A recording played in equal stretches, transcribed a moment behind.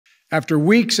After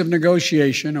weeks of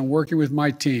negotiation and working with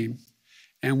my team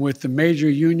and with the major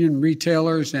union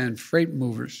retailers and freight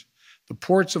movers, the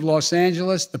Port of Los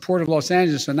Angeles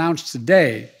announced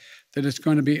today that it's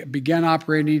going to begin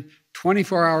operating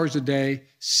 24 hours a day,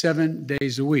 7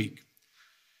 days a week.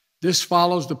 This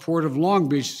follows the Port of Long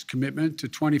Beach's commitment to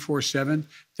 24/7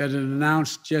 that it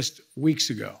announced just weeks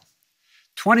ago.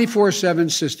 24/7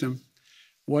 system,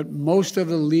 what most of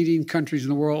the leading countries in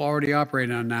the world already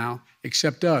operate on now,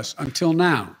 except us, until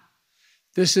now.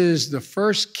 This is the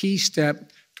first key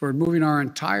step toward moving our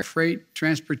entire freight,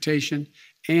 transportation,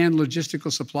 and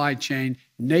logistical supply chain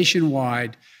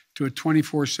nationwide to a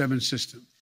 24/7 system.